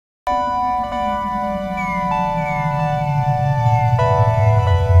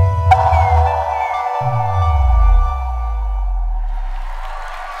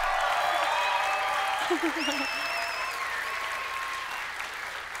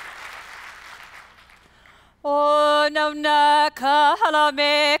nauna ka hala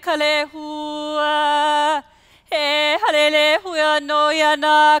me ka lehua. E halele hua no ia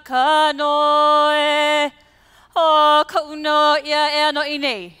na ka noe. O ka uno ia e no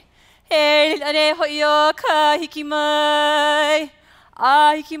inei. E lilane ho ia ka hiki mai.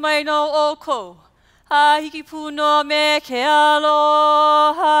 A hiki mai no o ko. A hiki puno me ke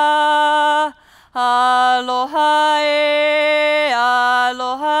aloha. Aloha e,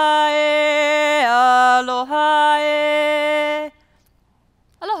 aloha e, aloha e.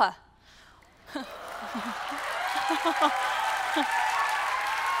 Aloha.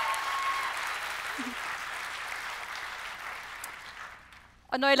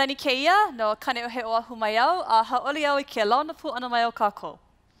 A Noelani keia no canoe he oahu mai au a haoli au I ke launa pu ana mai au kākou.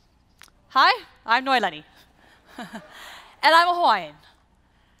 Hi, I'm Noelani. And I'm a Hawaiian.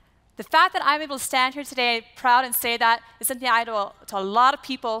 The fact that I'm able to stand here today proud and say that is something I owe to a lot of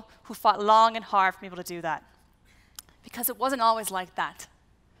people who fought long and hard for me able to do that. Because it wasn't always like that.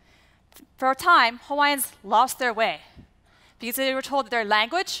 For a time, Hawaiians lost their way because they were told that their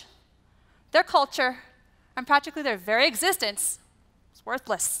language, their culture, and practically their very existence was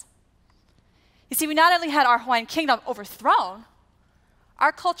worthless. You see, we not only had our Hawaiian kingdom overthrown,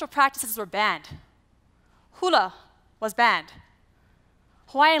 our cultural practices were banned. Hula was banned.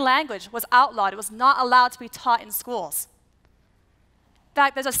 Hawaiian language was outlawed. It was not allowed to be taught in schools. In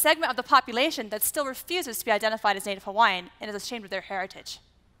fact, there's a segment of the population that still refuses to be identified as Native Hawaiian and is ashamed of their heritage.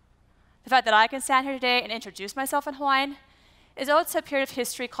 The fact that I can stand here today and introduce myself in Hawaiian is owed to a period of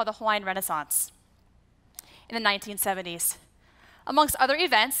history called the Hawaiian Renaissance in the 1970s. Amongst other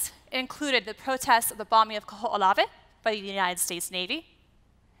events, it included the protests of the bombing of Kaho'olawe by the United States Navy,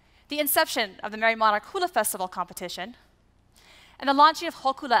 the inception of the Merry Monarch Hula Festival competition, and the launching of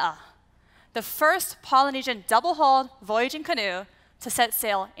Hokulea, the first Polynesian double-hulled voyaging canoe to set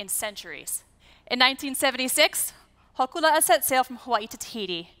sail in centuries. In 1976, Hokulea set sail from Hawaii to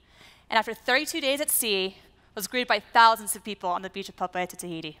Tahiti, and after 32 days at sea, was greeted by thousands of people on the beach of Papua to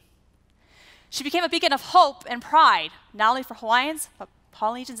Tahiti. She became a beacon of hope and pride, not only for Hawaiians, but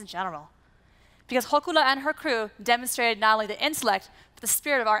Polynesians in general. Because Hokulea and her crew demonstrated not only the intellect, but the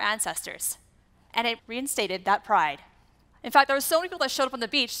spirit of our ancestors. And it reinstated that pride. In fact, there were so many people that showed up on the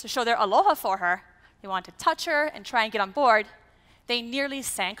beach to show their aloha for her. They wanted to touch her and try and get on board. They nearly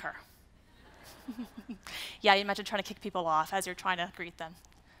sank her. Yeah, you imagine trying to kick people off as you're trying to greet them.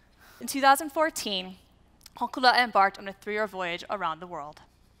 In 2014, Hokulea embarked on a 3-year voyage around the world.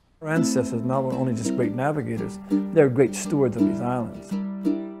 Our ancestors not were only just great navigators, they were great stewards of these islands.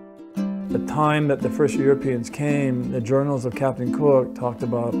 The time that the first Europeans came, the journals of Captain Cook talked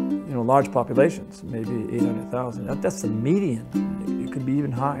about large populations, maybe 800,000. That's the median. It could be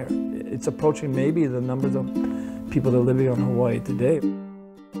even higher. It's approaching maybe the numbers of people that are living on Hawaii today.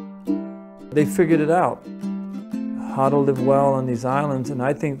 They figured it out, how to live well on these islands, and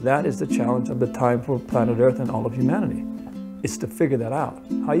I think that is the challenge of the time for planet Earth and all of humanity. It's to figure that out.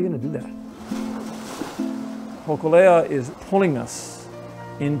 How are you going to do that? Hokulea is pulling us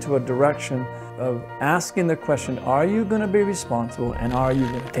into a direction of asking the question, are you going to be responsible and are you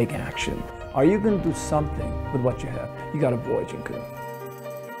going to take action? Are you going to do something with what you have? You got a voyaging canoe.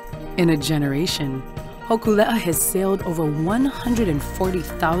 In a generation, Hokulea has sailed over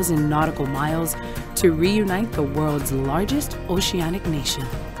 140,000 nautical miles to reunite the world's largest oceanic nation.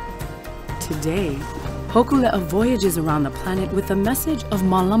 Today, Hokulea voyages around the planet with a message of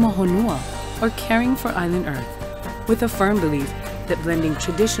Malama Honua, or caring for island Earth, with a firm belief that blending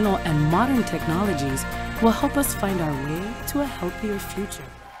traditional and modern technologies will help us find our way to a healthier future.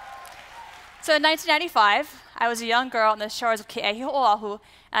 So in 1995, I was a young girl on the shores of Ke'ehi Oahu,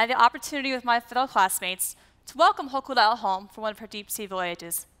 and I had the opportunity with my fellow classmates to welcome Hokulea home for one of her deep-sea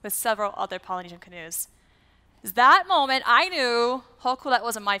voyages with several other Polynesian canoes. At that moment, I knew Hokulea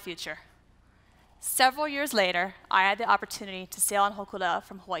was in my future. Several years later, I had the opportunity to sail on Hokulea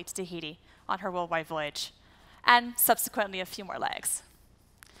from Hawaii to Tahiti on her worldwide voyage, and subsequently a few more legs.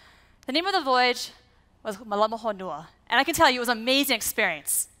 The name of the voyage was Malama Honua, and I can tell you it was an amazing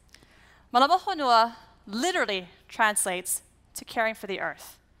experience. Malama Honua literally translates to caring for the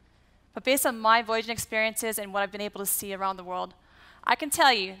earth. But based on my voyaging experiences and what I've been able to see around the world, I can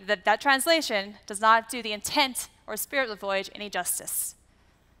tell you that that translation does not do the intent or spirit of the voyage any justice.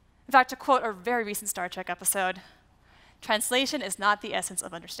 In fact, to quote a very recent Star Trek episode, translation is not the essence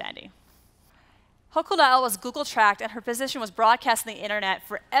of understanding. Hokulea was Google tracked and her position was broadcast on the internet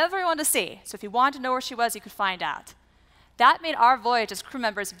for everyone to see. So if you wanted to know where she was, you could find out. That made our voyage as crew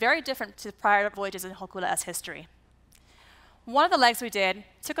members very different to the prior voyages in Hokulea's history. One of the legs we did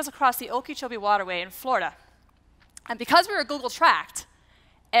took us across the Okeechobee Waterway in Florida. And because we were Google tracked,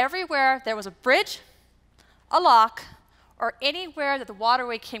 everywhere there was a bridge, a lock, or anywhere that the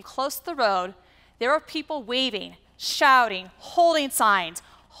waterway came close to the road, there were people waving, shouting, holding signs,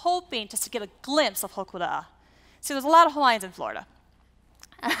 hoping just to get a glimpse of Hokulea. See, there's a lot of Hawaiians in Florida.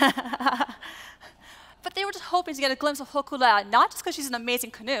 But they were just hoping to get a glimpse of Hokulea, not just because she's an amazing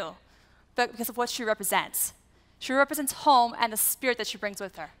canoe, but because of what she represents. She represents home and the spirit that she brings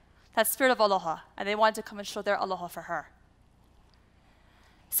with her, that spirit of aloha, and they wanted to come and show their aloha for her.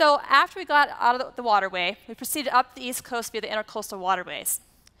 So after we got out of the waterway, we proceeded up the east coast via the intercoastal waterways.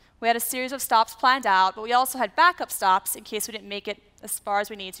 We had a series of stops planned out, but we also had backup stops in case we didn't make it as far as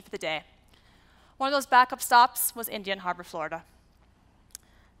we needed to for the day. One of those backup stops was Indian Harbor, Florida.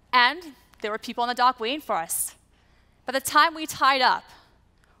 And there were people on the dock waiting for us. By the time we tied up,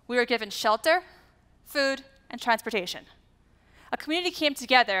 we were given shelter, food, and transportation. A community came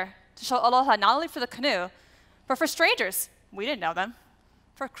together to show aloha not only for the canoe, but for strangers. We didn't know them.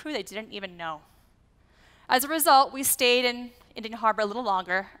 For a crew they didn't even know. As a result, we stayed in Indian Harbor a little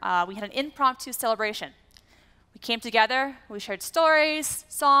longer. We had an impromptu celebration. We came together, we shared stories,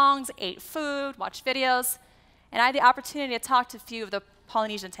 songs, ate food, watched videos, and I had the opportunity to talk to a few of the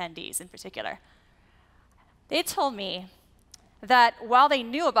Polynesian attendees in particular. They told me that while they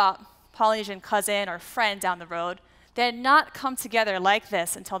knew about Polynesian cousin or friend down the road, they had not come together like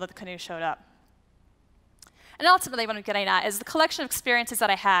this until the canoe showed up. And ultimately, what I'm getting at is the collection of experiences that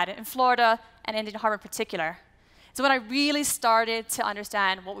I had in Florida and Indian Harbor in particular is when I really started to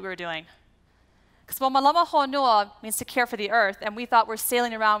understand what we were doing. Because while Malama Honua means to care for the earth, and we thought we're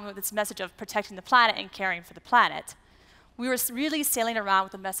sailing around with this message of protecting the planet and caring for the planet, we were really sailing around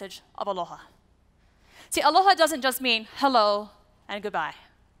with the message of aloha. See, aloha doesn't just mean hello and goodbye.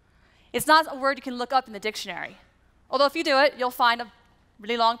 It's not a word you can look up in the dictionary. Although if you do it, you'll find a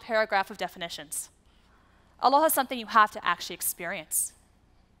really long paragraph of definitions. Aloha is something you have to actually experience.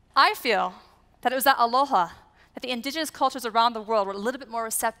 I feel that it was that aloha that the indigenous cultures around the world were a little bit more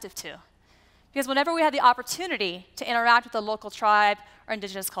receptive to. Because whenever we had the opportunity to interact with a local tribe or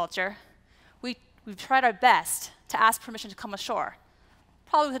indigenous culture, we tried our best to ask permission to come ashore,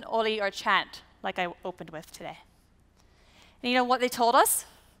 probably with an oli or a chant like I opened with today. And you know what they told us?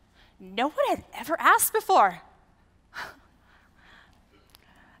 No one had ever asked before.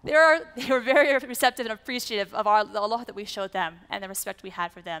 They were very receptive and appreciative of the aloha that we showed them and the respect we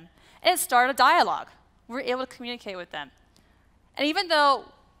had for them. And it started a dialogue. We were able to communicate with them. And even though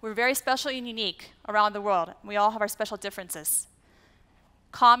we're very special and unique around the world, and we all have our special differences,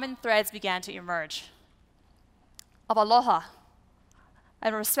 common threads began to emerge of aloha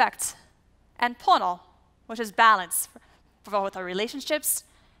and respect and pono, which is balance for both our relationships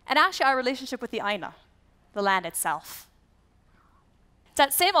and actually our relationship with the aina, the land itself. It's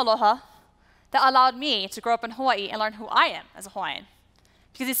that same aloha that allowed me to grow up in Hawaii and learn who I am as a Hawaiian.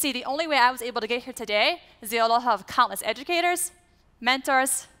 Because you see, the only way I was able to get here today is the aloha of countless educators,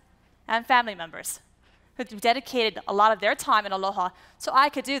 mentors, and family members who dedicated a lot of their time in aloha so I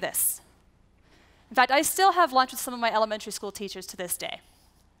could do this. In fact, I still have lunch with some of my elementary school teachers to this day.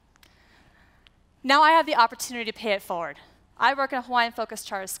 Now I have the opportunity to pay it forward. I work in a Hawaiian-focused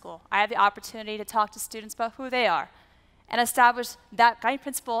charter school. I have the opportunity to talk to students about who they are and establish that guiding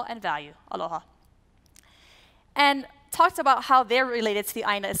principle and value, aloha. And talked about how they're related to the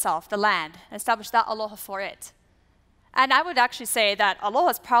aina itself, the land, and established that aloha for it. And I would actually say that aloha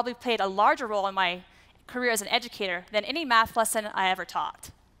has probably played a larger role in my career as an educator than any math lesson I ever taught.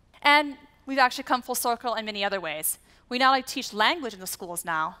 And we've actually come full circle in many other ways. We not only teach language in the schools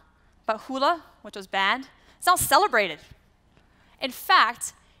now, but hula, which was banned, it's now celebrated. In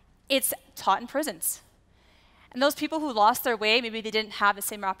fact, it's taught in prisons. And those people who lost their way, maybe they didn't have the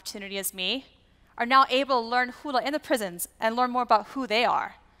same opportunity as me, are now able to learn hula in the prisons and learn more about who they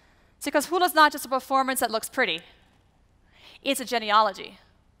are. It's because hula is not just a performance that looks pretty. It's a genealogy.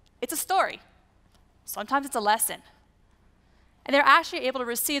 It's a story. Sometimes it's a lesson. And they're actually able to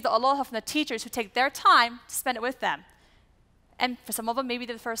receive the aloha from the teachers who take their time to spend it with them. And for some of them, maybe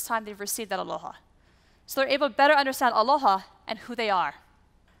the first time they've received that aloha. So they're able to better understand aloha and who they are.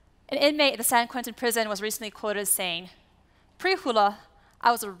 An inmate at the San Quentin prison was recently quoted as saying, "Pre-hula,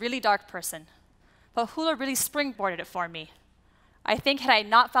 I was a really dark person, but hula really springboarded it for me. I think had I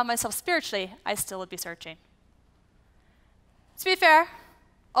not found myself spiritually, I still would be searching." To be fair,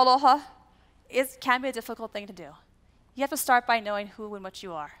 aloha can be a difficult thing to do. You have to start by knowing who and what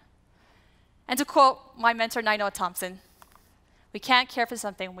you are. And to quote my mentor, Nainoa Thompson, we can't care for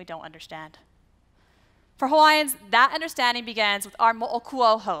something we don't understand. For Hawaiians, that understanding begins with our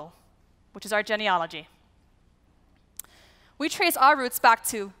mo'okuoho, which is our genealogy. We trace our roots back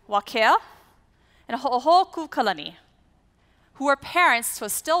to Wakea and Ho'ohokukalani, who were parents to a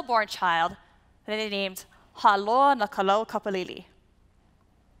stillborn child that they named Ha'aloha na kalau kapalili.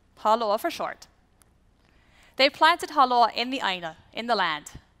 Ha'aloha for short. They planted Ha'aloha in the aina, in the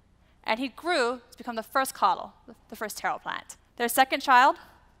land, and he grew to become the first kalo, the first taro plant. Their second child,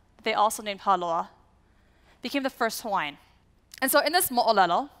 they also named Ha'aloha, became the first Hawaiian. And so in this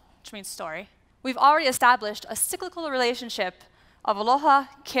mo'olelo, which means story, we've already established a cyclical relationship of aloha,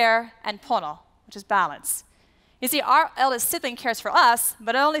 care, and pono, which is balance. You see, our eldest sibling cares for us,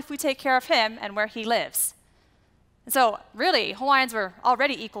 but only if we take care of him and where he lives. And so really, Hawaiians were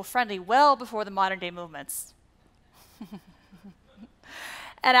already eco-friendly well before the modern-day movements.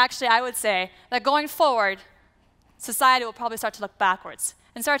 And actually, I would say that going forward, society will probably start to look backwards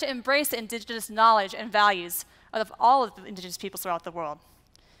and start to embrace the indigenous knowledge and values of all of the indigenous peoples throughout the world.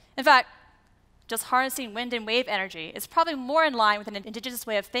 In fact, just harnessing wind and wave energy is probably more in line with an indigenous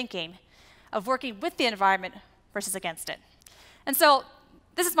way of thinking, of working with the environment versus against it. And so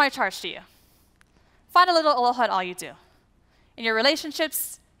this is my charge to you. Find a little aloha in all you do, in your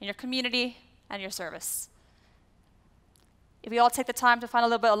relationships, in your community, and your service. If we all take the time to find a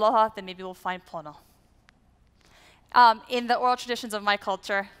little bit of aloha, then maybe we'll find pono. In the oral traditions of my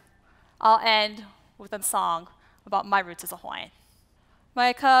culture, I'll end with a song about my roots as a Hawaiian.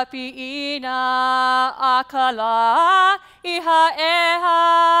 Mai kapi ina akala iha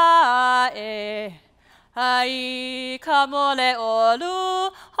e ai ka mole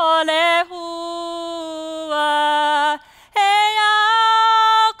olu hole hua heia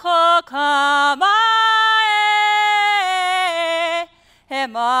ko kamae he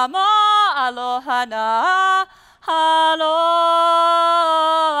mama aloha na aloha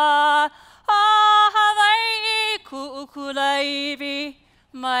Hawaii ku'ukulaiwi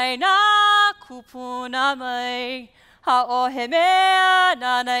mai na kupuna mai ha'ohe mea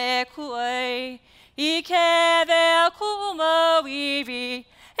nana e ku'ai I ke vea ku'umawiwi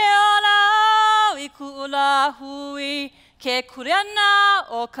e olau I ku'ula hui ke kuriana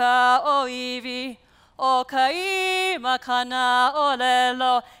o ka oiwi o ka I makana o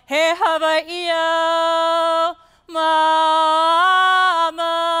lelo he Hawaii